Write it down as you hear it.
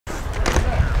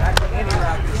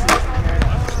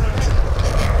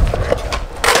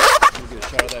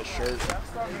shirt.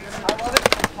 I love it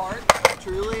in part,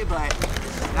 truly, but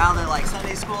now that like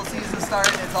Sunday school season's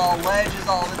starting, it's all wedges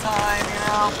all the time, you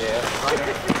know? Yeah.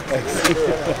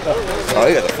 Oh,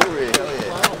 you got the full rig. Hell yeah.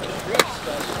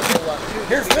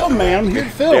 Here to film, man. Here to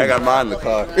film. Yeah, I got mine in the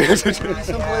car.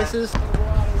 Some places.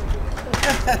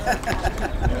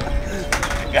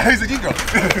 Yeah, he's like, you go.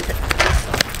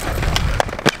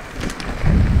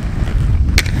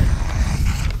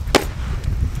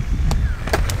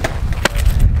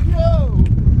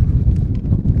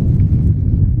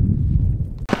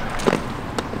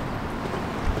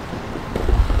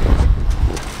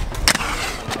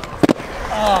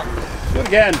 Do it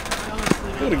again.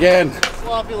 Do it again.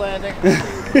 Sloppy landing.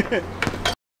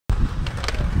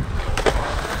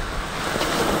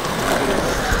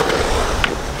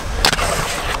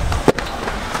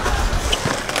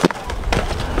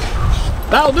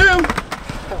 That'll do.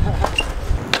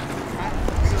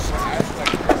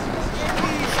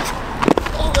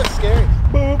 Oh, that's scary.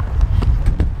 Boop.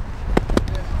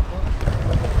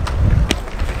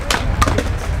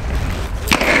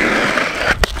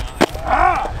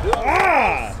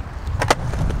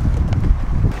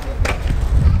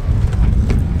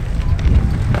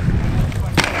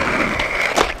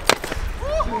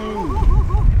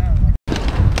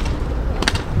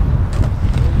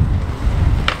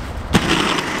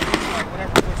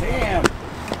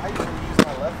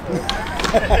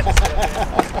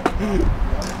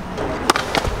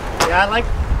 Yeah, I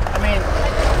mean,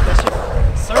 that's just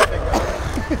surfing.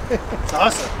 It's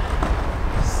awesome.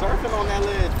 Surfing on that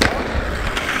ledge.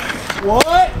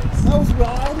 What? That was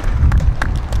wild.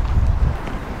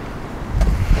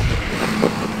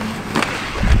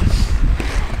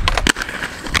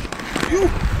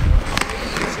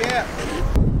 Yeah.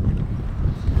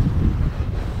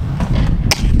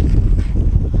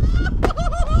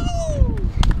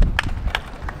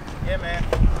 Yeah, man.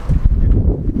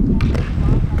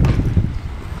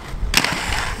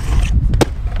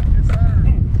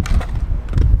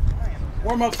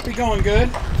 Warm-ups be going good.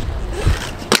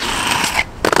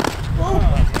 Oh,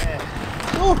 yeah.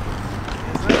 Oh.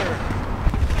 Yes, sir.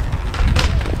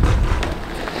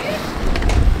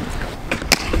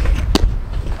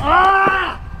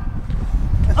 Ah!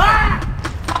 Ah!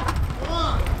 Come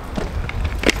on.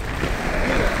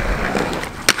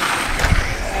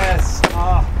 Yes.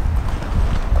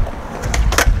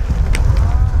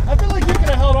 I feel like you could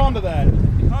have held on to that.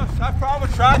 I probably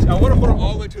tried. I would have put it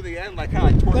all the way to the end, like kind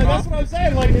of like toward That's what I'm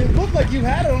saying. Like it looked like you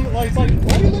had it on. Like it's like,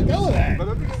 why do you let go of that? But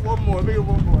let me get one more. Let me get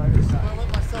one more. I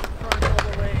let myself front all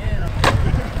the way in.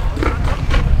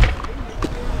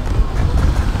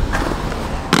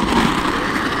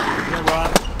 Yeah,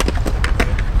 Rob.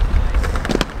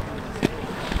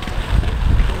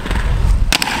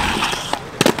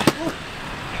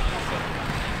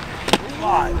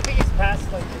 I think it's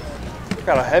past like. Look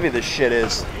how heavy this shit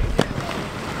is.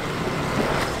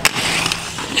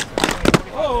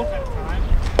 Oh.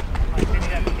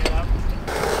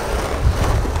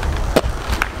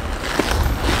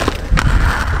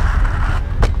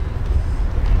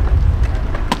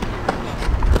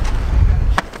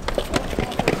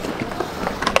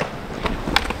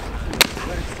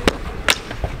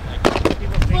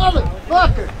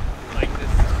 Motherfucker!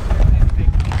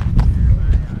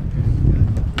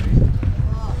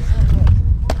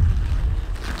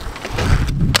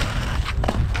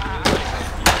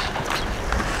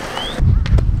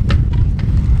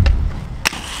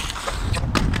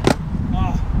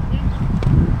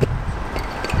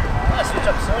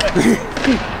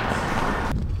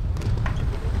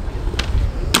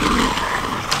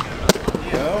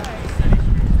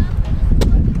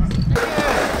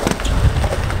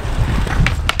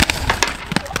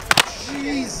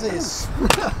 Jesus.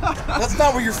 That's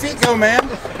not where your feet go, man.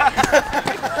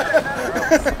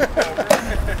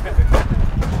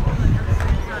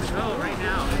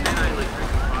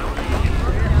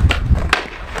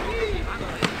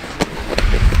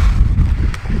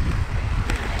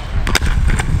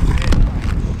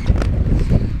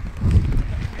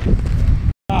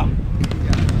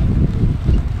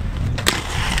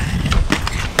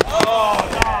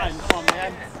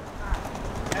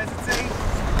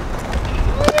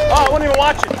 Oh, I wasn't even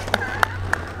watching.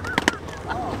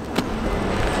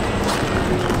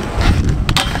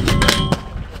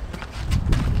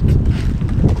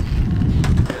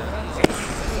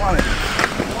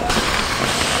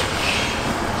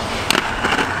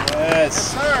 Yes. Yes,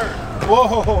 sir.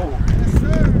 Whoa. Yes,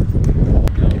 sir.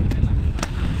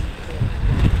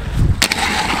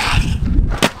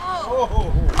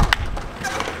 Whoa.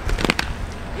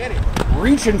 Get it.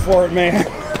 Reaching for it, man.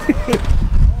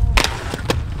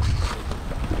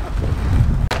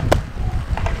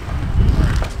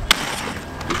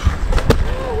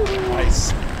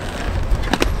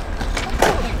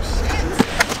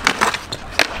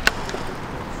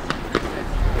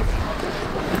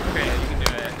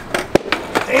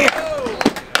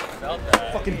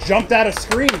 jumped out of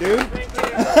screen, dude.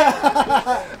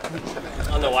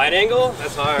 On the wide angle?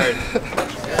 That's hard.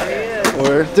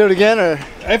 Or do it again, or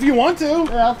If you want to.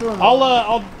 yeah, I'll throw it.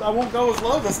 I won't go as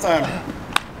low this time.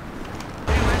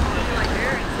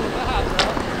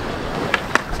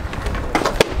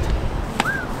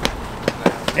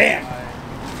 Damn.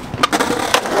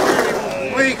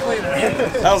 Way cleaner.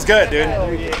 That was good, dude.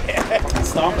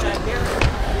 Stomped it.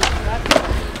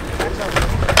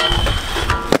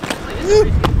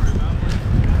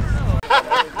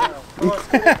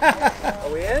 Are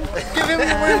we in? Give him the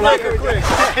win maker quick.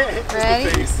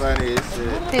 Ready? Funny as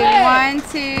shit. Okay, 1,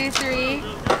 2, 3.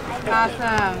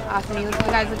 Awesome. Awesome. You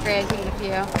guys look great. Taking a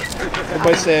few.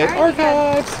 Everybody say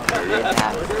archives.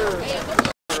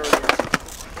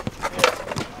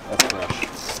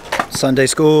 Sunday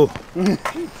school.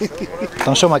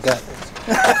 Don't show my gut.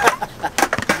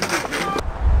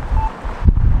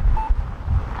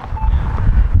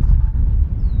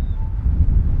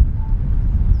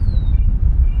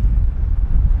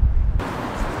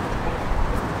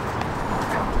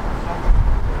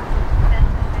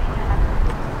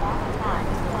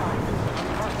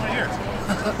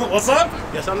 What's up?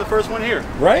 Yes, I'm the first one here.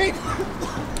 Right?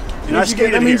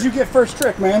 That means you get first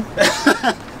trick, man.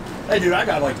 Hey, dude, I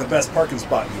got like the best parking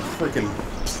spot in the freaking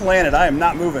planet. I am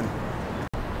not moving.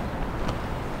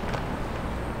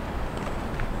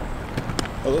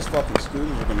 Oh, those fucking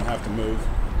scooters are gonna have to move.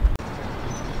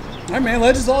 All right, man,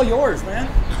 ledge is all yours, man.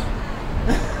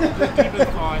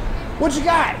 What you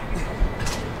got?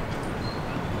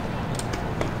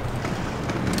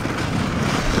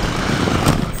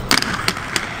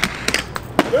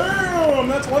 Boom!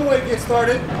 That's one way to get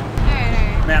started.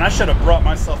 Alright. Man, I should have brought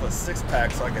myself a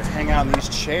 6-pack so I could hang out in these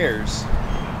chairs.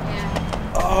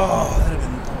 Yeah. Oh, that'd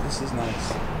have been. Oh, this is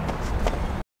nice.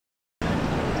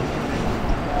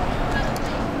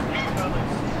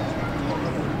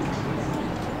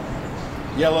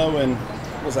 Yellow and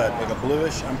what was that? Like a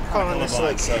bluish? I'm Calling this colorblind,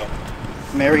 like so.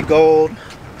 marigold,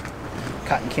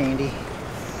 cotton candy.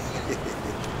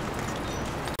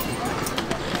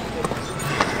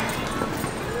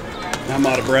 I'm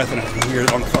out of breath and I can hear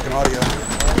it on the fucking audio.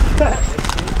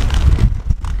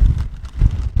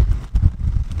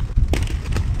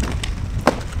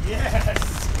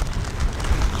 Yes!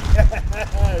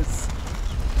 Yes!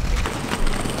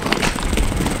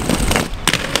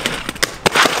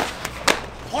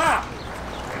 Wow!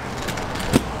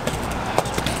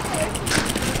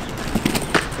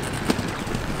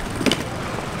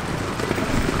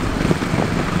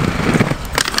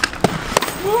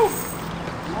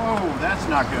 Oh, that's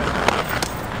not good.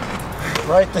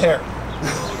 Right there.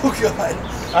 Oh god!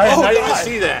 I did Oh, not even God.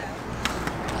 see that.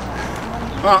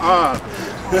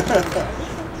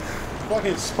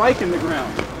 Fucking spike in the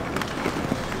ground.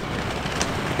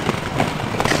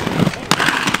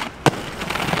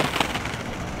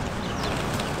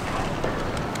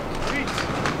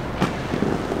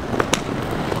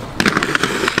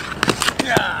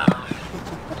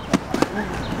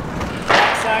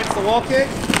 Backside's the wall kick.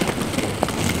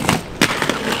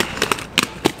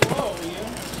 Whoa, Ian.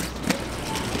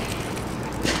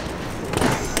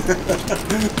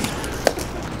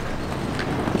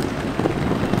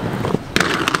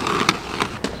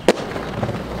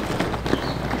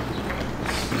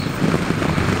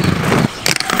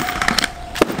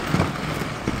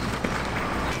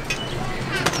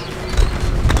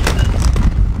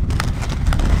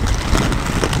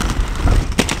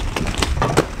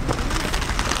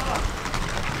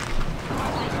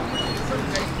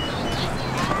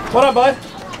 What up, bud?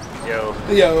 Yo.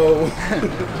 Yo.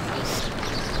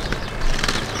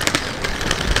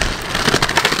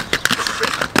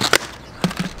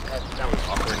 That was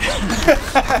awkward.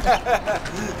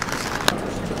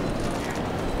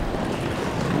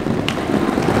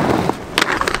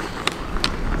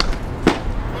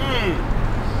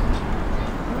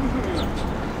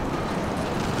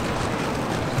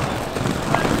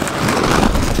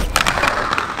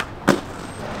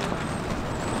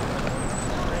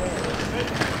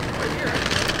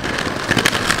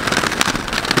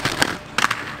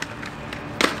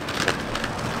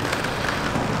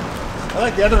 I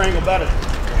like the other angle better.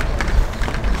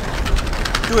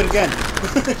 Do it again.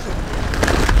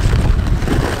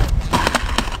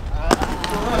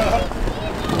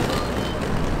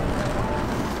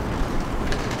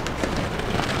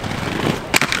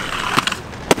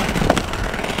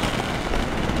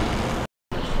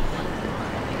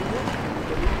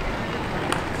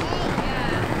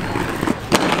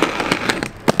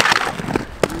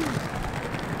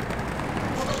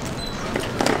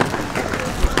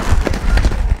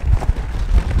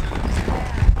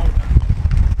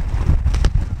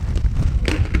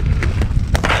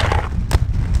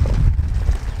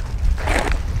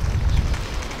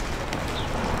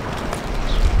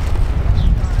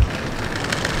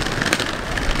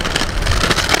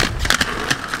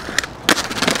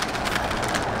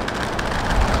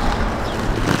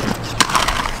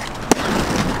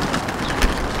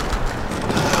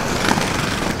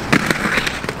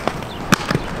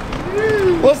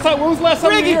 When was the last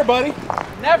time you were here, buddy?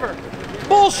 Never.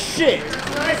 Bullshit.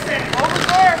 Over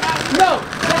there. No,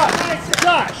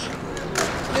 Josh.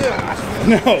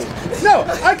 No,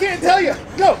 I can't tell you.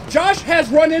 No, Josh has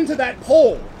run into that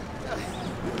pole.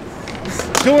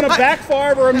 Doing a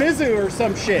backfire or a Mizu or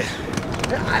some shit.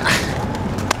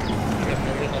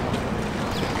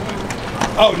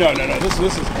 Oh, no. This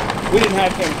is, we didn't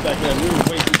have cameras back then. We were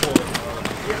way too forward.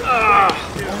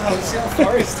 See how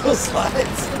far he still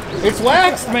slides? It's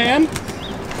waxed, man.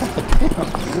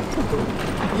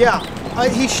 Yeah,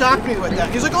 he shocked me with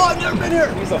that. He's like, oh, I've never been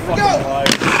here. He's a fucking liar.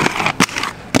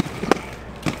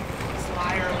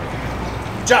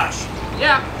 Josh.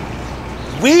 Yeah.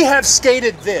 We have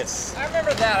skated this. I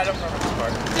remember that. I don't remember this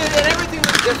part. Dude, and everything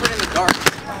looks different in the dark.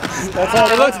 That's all.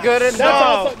 It looks good in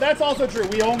dark. That's also true.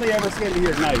 We only ever skated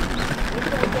here at night.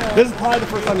 This is probably the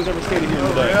first time we've ever skated here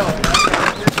today.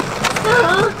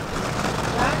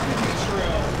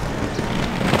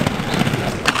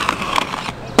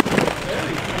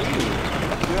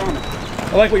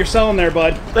 I like what you're selling there,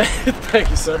 bud. Thank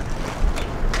you, sir.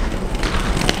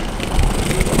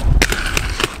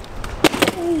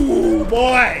 Ooh,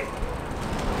 boy.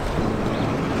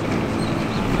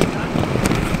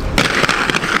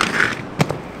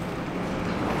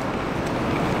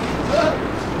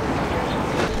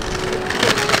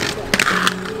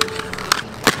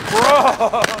 Bro,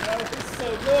 that was so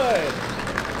good.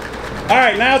 All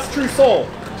right, now it's True Soul.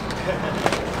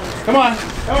 Come on.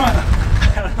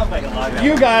 I don't know if I can log that.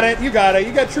 You got it. You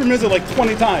got True Mizu like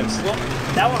 20 times. Well,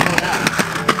 that one went out.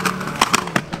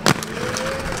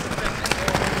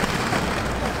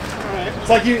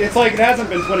 It's like it hasn't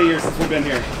been 20 years since we've been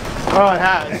here. Oh, it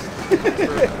has.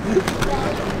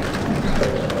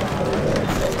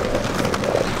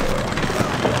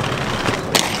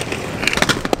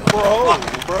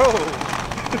 Bro.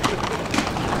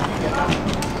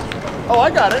 Oh, I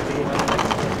got it.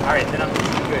 All right, then I'm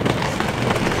good.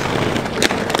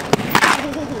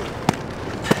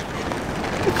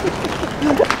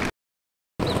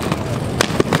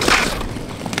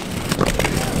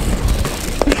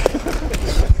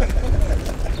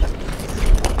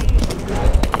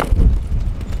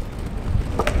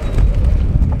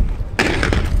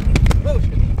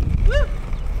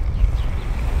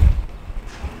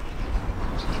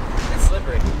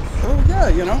 Oh yeah,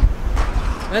 you know.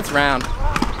 It's round.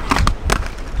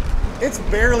 It's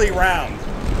barely round.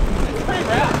 It's pretty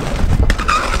round.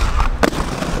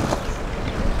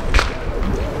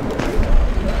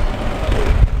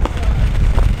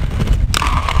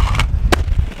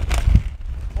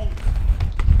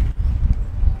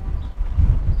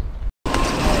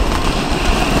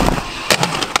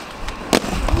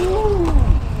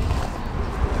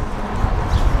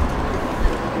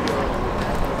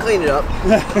 Clean it up.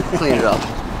 Clean it up.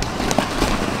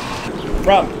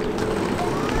 Rob.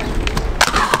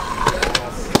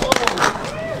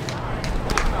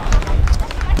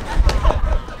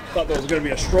 Thought there was going to be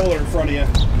a stroller in front of you.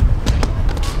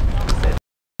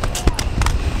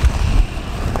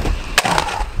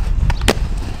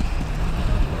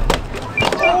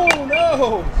 Oh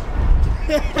no!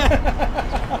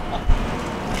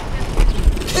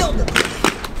 Killed it.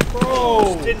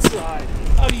 Bro, Didn't slide.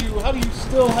 how do you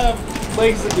still have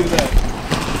legs that do that?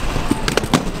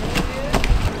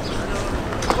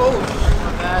 Oh,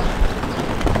 not bad.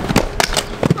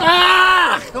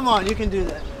 Ah! Come on, you can do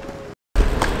that.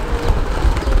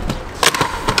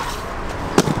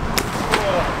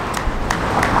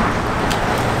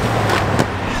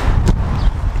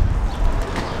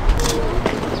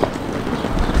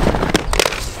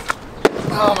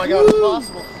 Oh my God, it's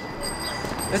possible.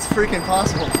 It's freaking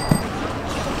possible.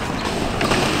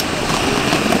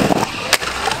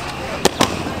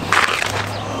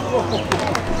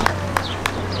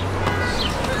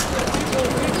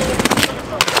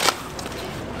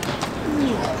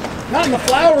 Not in the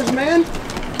flowers, man.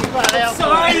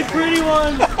 Sorry, pretty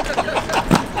one.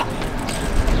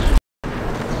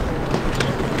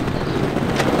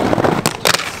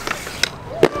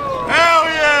 Hell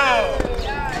yeah!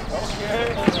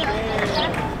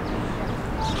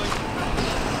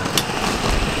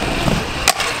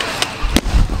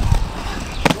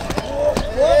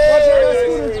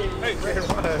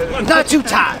 Not 2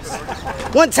 times.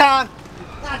 1 time,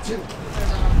 not 2.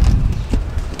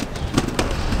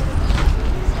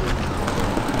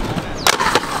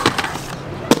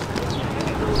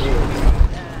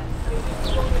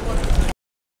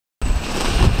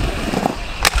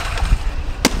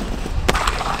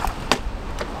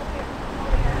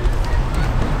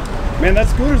 Man, that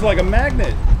scooter's like a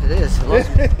magnet. It is. I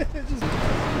love it.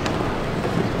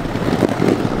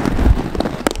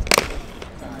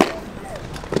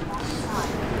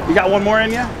 You got one more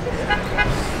in you?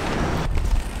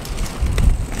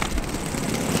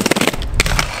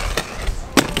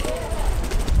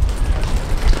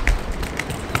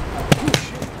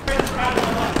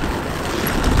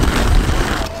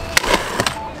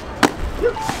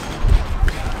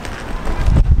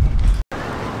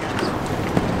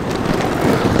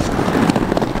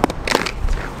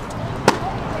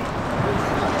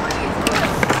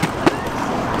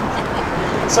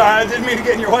 Sorry, I didn't mean to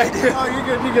get in your way, dude. Oh, you're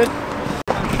good, you're good.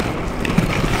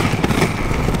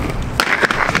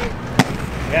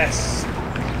 Yes.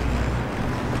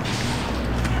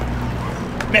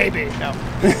 Maybe. No.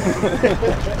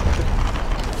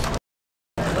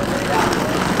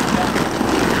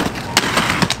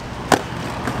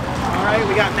 All right,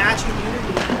 we got match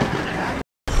community.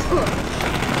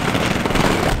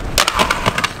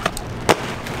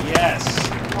 Yes.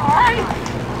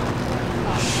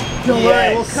 Don't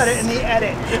worry, we'll cut it in the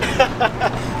edit.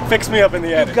 Fix me up in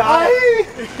the edit. Got it.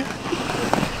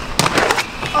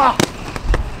 Oh,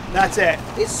 that's it.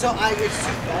 It's so it's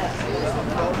too fast.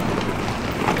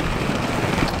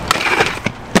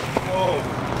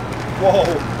 Whoa,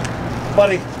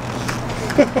 buddy.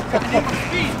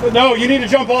 No, you need to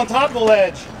jump on top of the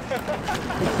ledge.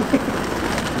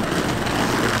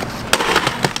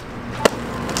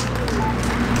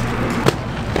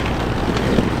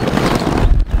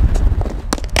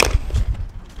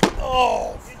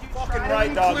 Oh, fucking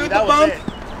right, doggy. That was it.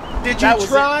 Did you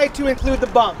try to include the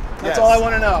bump? That's all I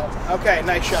want to know. Okay,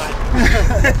 nice shot.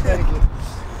 Thank you.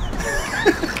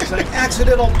 It's like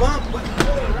accidental bump.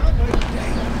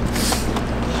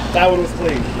 That one was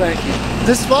clean. Thank you.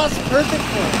 This spot's perfect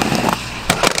for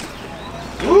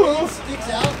it. Ooh. It sticks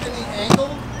out and the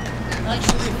angle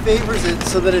actually favors it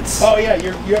so that it's... Oh yeah,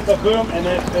 you have the boom and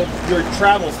then your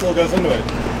travel still goes into it.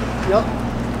 Yep.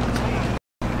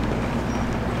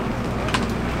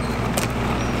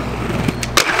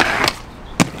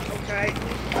 Okay.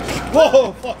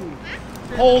 Whoa, fucking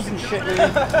holes and shit,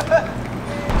 man.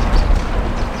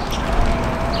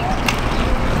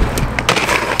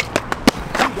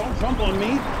 Don't jump on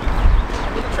me.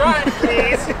 Try it,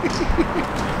 please.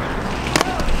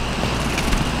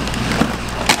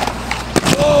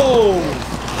 Whoa!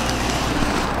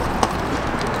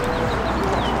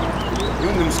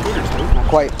 Doing them scooters, dude. Not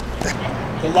quite.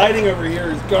 The lighting over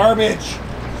here is garbage.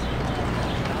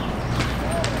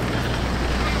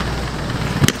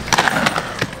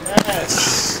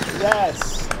 Yes,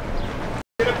 yes.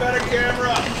 Get a better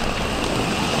camera.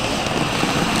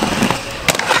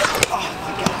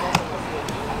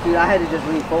 Dude, I had to just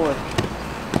lean forward.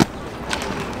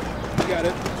 You got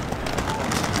it.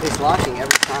 It's locking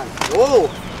every time. Whoa!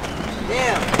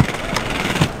 Damn!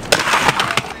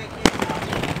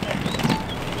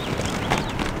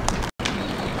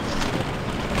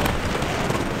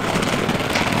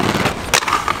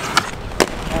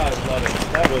 I love it.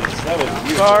 That was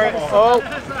beautiful. Sorry. Oh.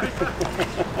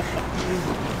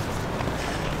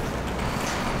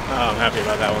 Oh, I'm happy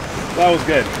about that one. That was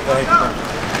good.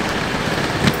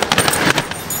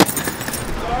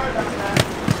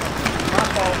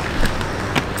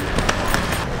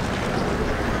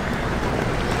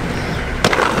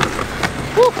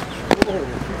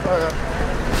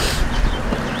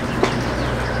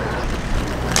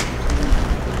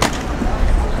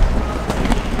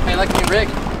 Hey, like your rig.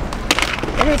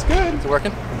 I mean, it's good. Is it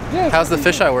working? Yeah. How's the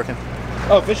fisheye working?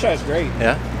 Oh, fisheye's great.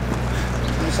 Yeah.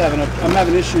 I'm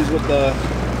having issues with the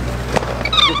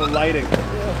lighting.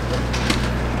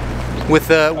 With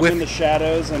I'm in the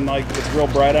shadows and like it's real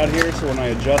bright out here, so when I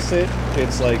adjust it,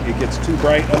 it's like it gets too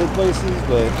bright other places.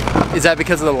 But is that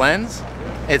because of the lens?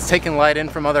 It's taking light in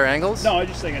from other angles? no, I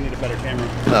just think I need a better camera.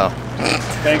 Oh.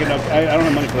 Banging up. I don't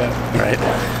have money for that. Right.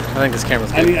 I think this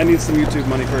camera's good. I need some YouTube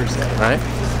money first. Right.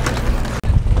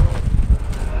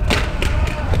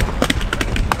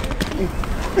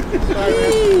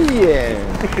 Yeah.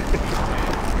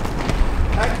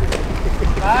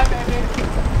 Bye, baby.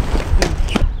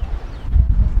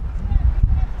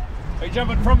 Are you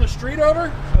jumping from the street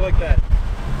over? I like that.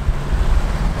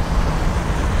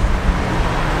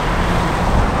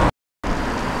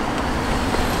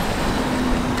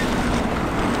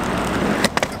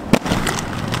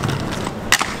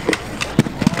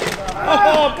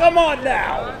 Oh, come on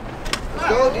now.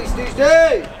 Go, DC!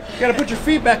 You gotta put your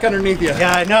feet back underneath you.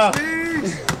 Yeah, I know.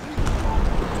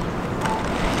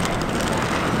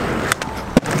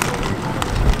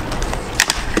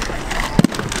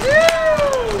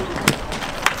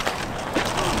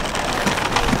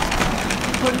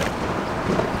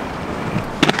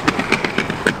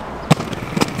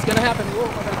 It's gonna happen.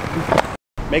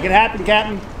 Make it happen,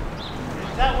 Captain.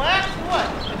 Is that wax or what?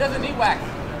 It doesn't need wax.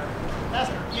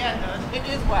 Yeah, it does. It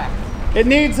is whack. It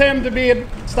needs him to be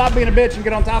stop being a bitch and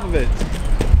get on top of it.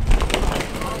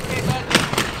 Okay, bud.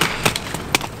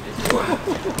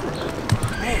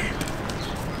 Man.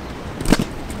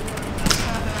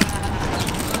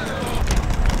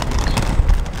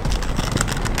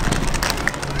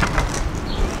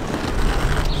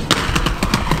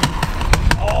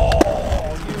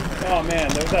 Oh man,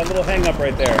 there was that little hang up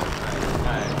right there.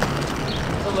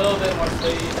 It's a little bit more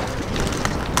speed.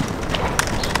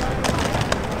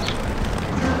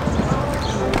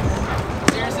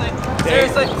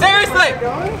 Seriously? Seriously!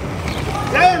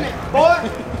 Damn it, boy!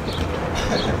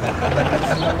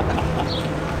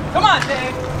 Come on,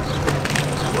 Dave!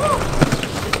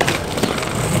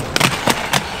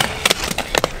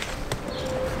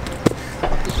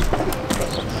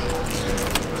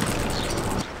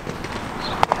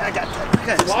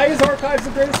 Why is Archives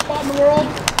the greatest spot in the world?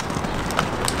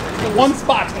 The one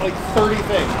spot's got like 30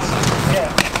 things.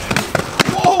 Yeah.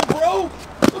 Whoa, bro!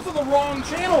 Those are the wrong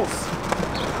channels.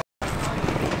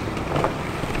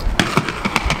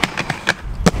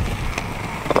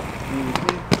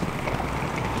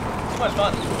 Too much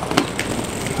fun.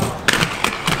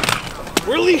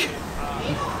 Really?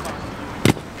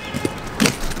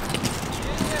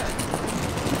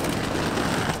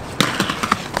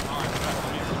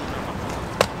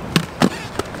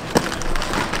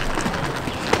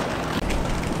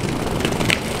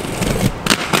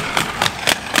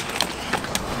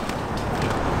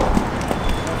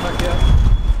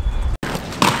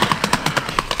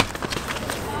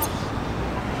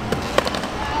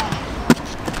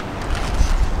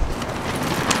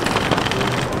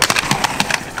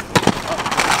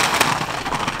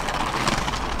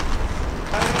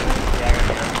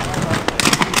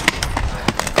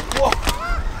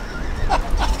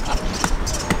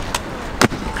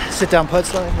 Sit down putt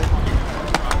slide.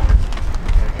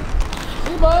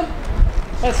 Hey, bud.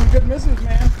 That's some good misses,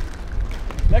 man.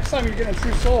 Next time you're getting a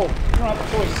true soul. You don't have a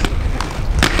choice.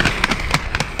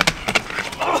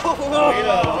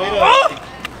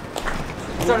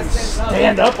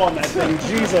 Stand up on that thing.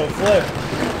 Jeez, oh, flip.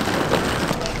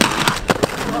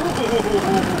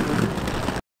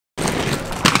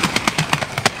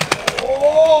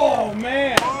 Oh,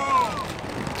 man.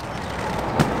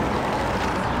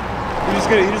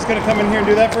 You just gonna come in here and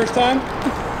do that first time?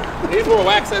 Need more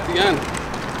wax at the end.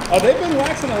 Oh, they've been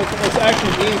waxing it. It's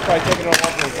actually Dean's probably taking it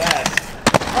off his ass.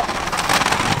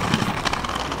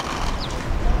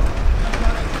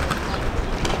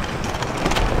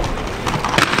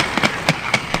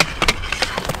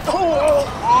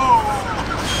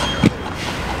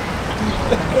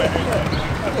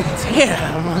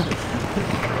 Damn.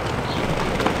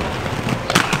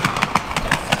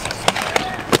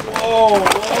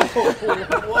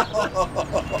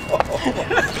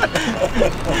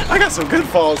 I got some good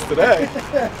falls today.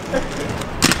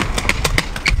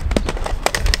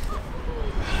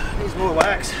 Needs more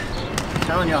wax. I'm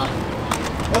telling y'all.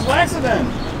 Let's wax it then.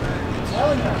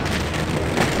 Telling you.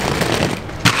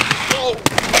 Whoa.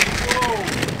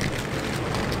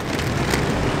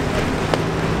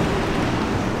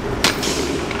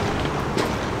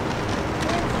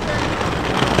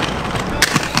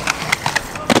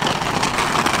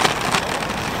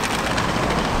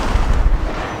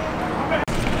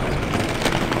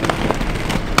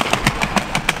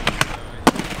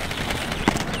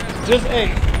 Just, hey,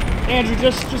 Andrew,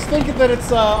 just think that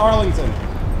it's Arlington.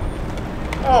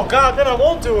 Oh God, then I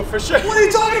won't do it for sure. What are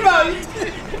you talking about?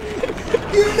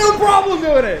 You have no problem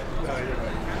doing it.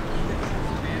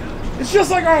 It's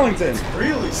just like Arlington. It's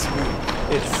Really smooth.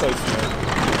 It's so smooth.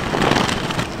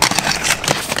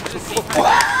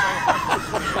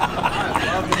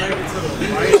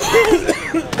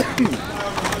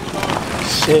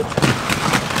 Shit.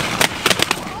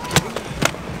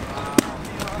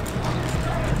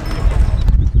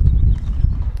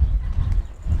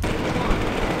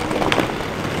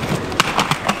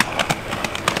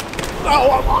 Oh,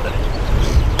 I wanted it.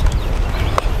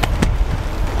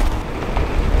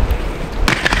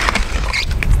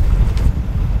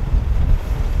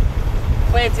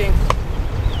 Planting.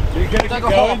 Are you gonna keep Dug a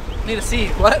going? hole. Need a seed.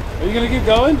 What? Are you gonna keep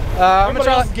going? I'm gonna Everybody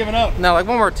try. else is giving up. No, like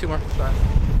one more, two more. Sorry.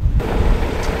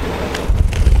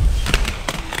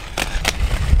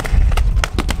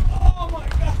 Oh my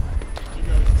god.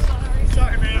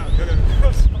 Sorry, man.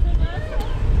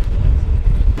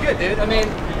 Good, dude. I mean,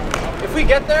 if we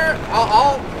get there,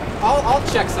 I'll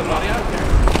check somebody. I don't care.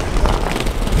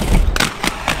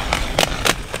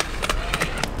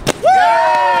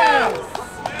 Yes!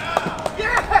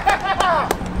 Yeah!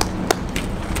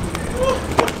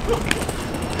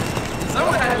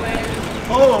 Someone had landed.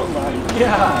 Oh my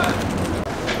god.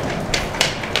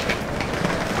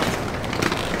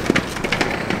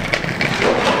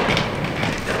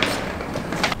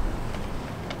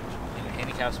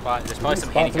 handicap spot. There's probably some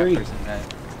Spot handicap 3. person that.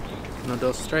 No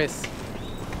dos tres.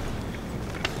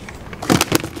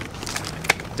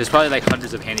 There's probably like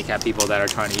hundreds of handicapped people that are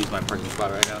trying to use my parking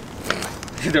spot right now.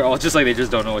 They're all just like, they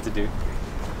just don't know what to do.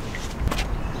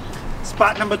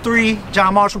 Spot number 3,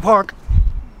 John Marshall Park.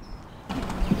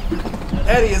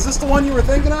 Eddie, is this the one you were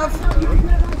thinking of?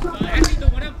 Actually, the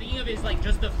one I'm thinking of is like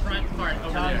just the front part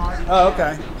over there. Oh,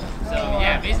 okay. So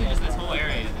yeah, basically just this whole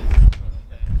area.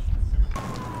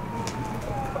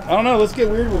 I don't know. Let's get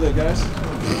weird with it, guys.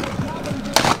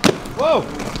 Whoa!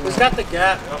 Who's got the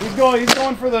gap? He's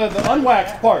going for the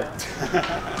unwaxed part.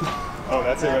 Oh,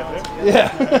 that's it right there? Yeah.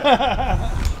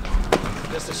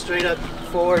 Just a straight up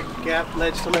forward gap,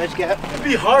 ledge to ledge gap. It'd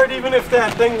be hard even if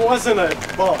that thing wasn't a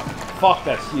ball. Fuck,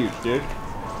 that's huge, dude.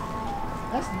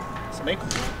 That's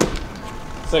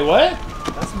makeable. Say what?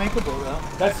 That's makeable though.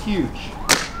 That's huge.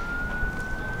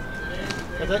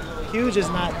 But that huge is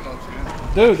not.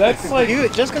 Dude, that's like...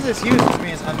 Huge. Just because it's huge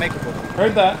means it's unmakeable.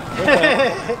 Heard that. Heard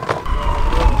that.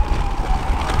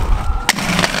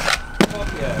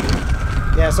 Fuck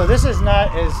yeah. Yeah. So this is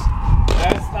not as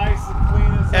Nice and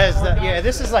clean as yeah.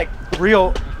 This is like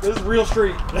real. This is real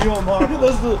street. Real marble.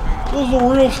 This is the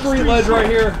real street ledge right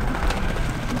here.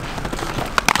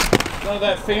 None of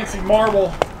that fancy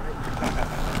marble.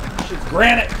 Shit's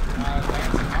granite.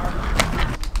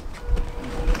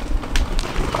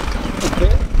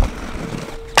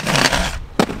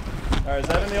 Alright, is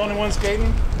that the only one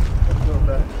skating?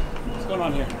 What's going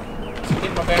on here?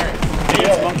 Get my bearings.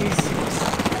 Dance monkeys.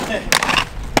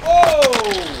 Whoa!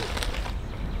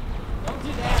 Don't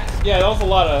do that. Yeah, that was a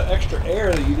lot of extra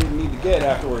air that you didn't need to get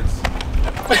afterwards.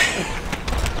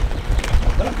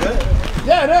 That's good.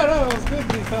 Yeah, no, it was good.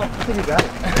 I think you got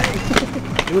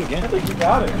it. Do it again. I think you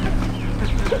got it.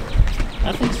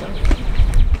 I think so.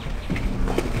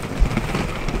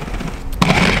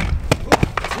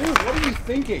 Dude, what are you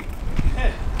thinking?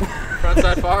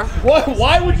 Frontside far? What?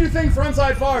 Why would you think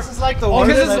frontside far? This is like the Oh, worst.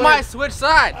 Because this is my switch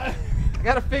side. I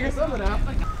gotta figure something out.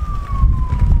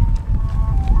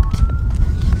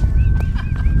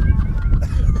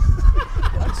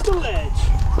 That's the ledge.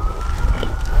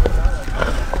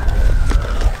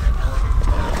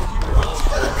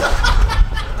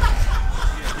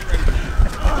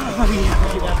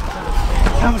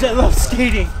 How much I love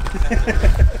skating.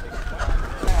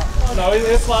 No,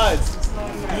 it slides.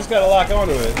 You just gotta lock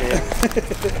onto it. Yes.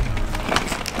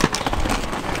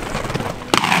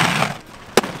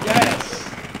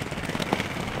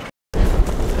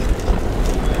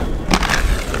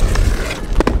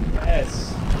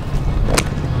 Yes.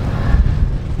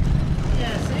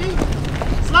 Yeah. See?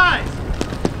 Slides.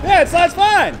 Yeah, it slides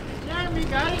fine. Yeah, we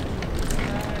got it.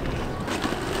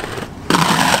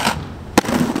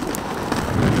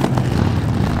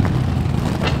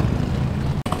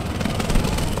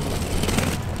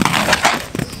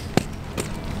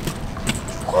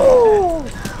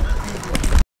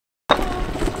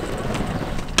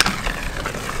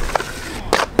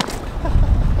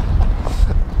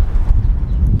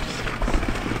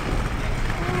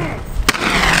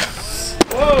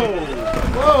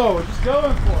 Whoa, just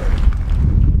going for it.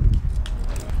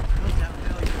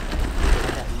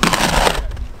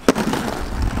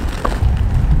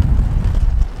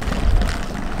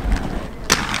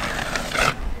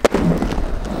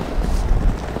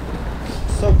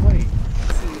 So clean.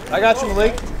 I got you,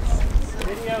 Malik.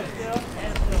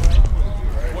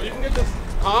 Well, you can get this.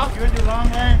 Huh? You want to do long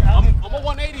line? I'm a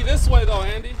 180 this way though,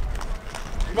 Andy.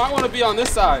 You might want to be on this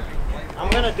side. I'm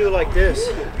gonna do like this.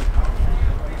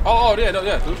 Oh, yeah,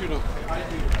 yeah. Do what you do.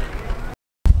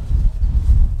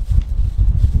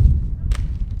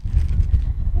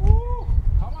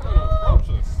 How am I gonna approach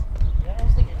this?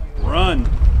 Run.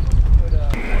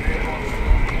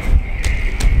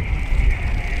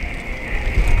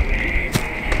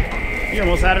 You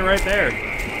almost had it right there.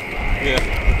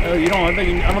 Yeah. Oh, you don't. I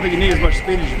don't think you need as much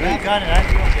speed as you I think. got it. I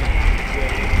got it.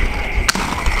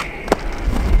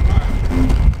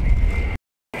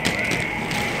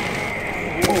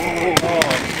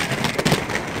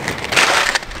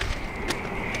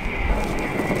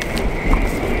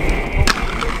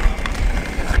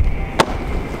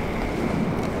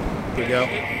 Here we go.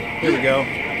 Here we go.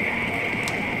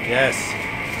 Yes.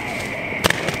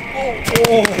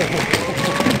 Oh.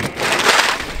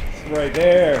 Right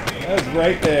there. That's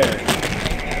right there.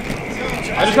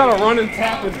 I just gotta run and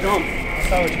tap and jump. I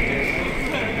saw what you did.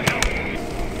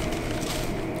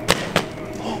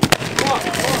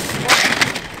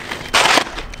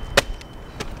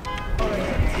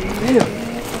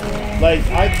 Like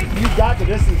you got the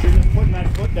distance. You're just putting that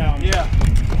foot down. Yeah.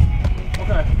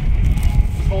 Okay.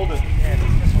 Just hold it. Yeah,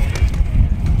 just hold it.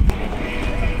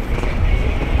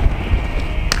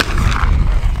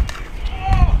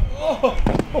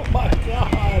 Oh my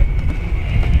god.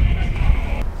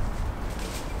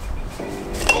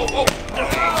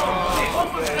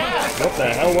 What the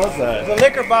hell was that? The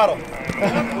liquor bottle.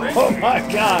 Oh my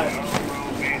god.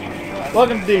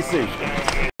 Welcome to DC.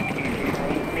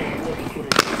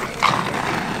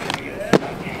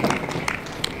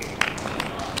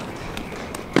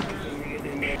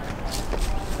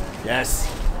 Yes.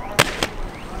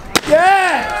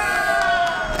 Yes!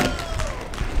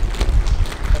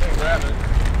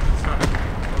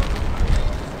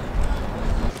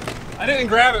 I didn't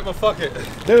grab it, but fuck it.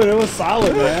 Dude, it was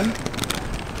solid, man.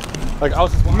 Like I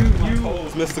was just watching my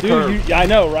toes miss the curve. I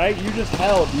know, right? You just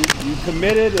held. You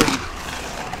committed, and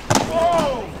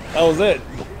that was it.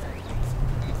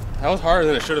 That was harder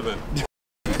than it should have been.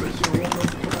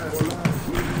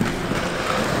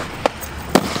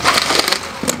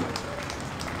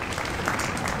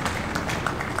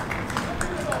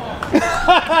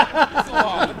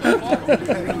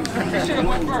 You should have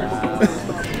went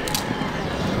first.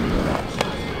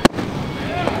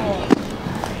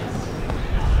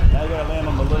 Now you gotta land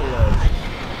on the little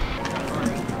ledge.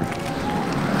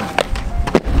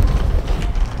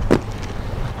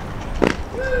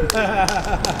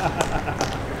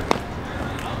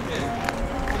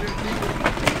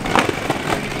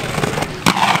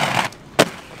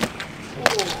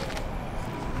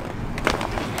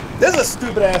 This is a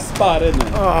stupid ass spot, isn't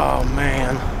it? Oh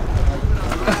man.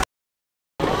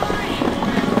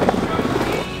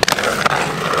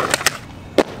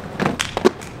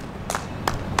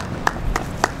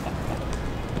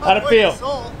 How'd it feel?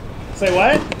 Say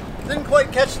what? Didn't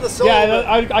quite catch the soul.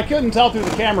 Yeah, I couldn't tell through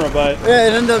the camera, but Yeah,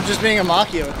 it ended up just being a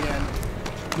Machio at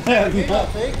the end. yeah, Not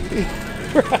fake.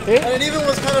 right? And it even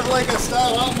was kind of like a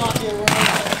style out Machio.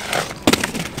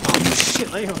 Oh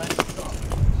shit! Look at that.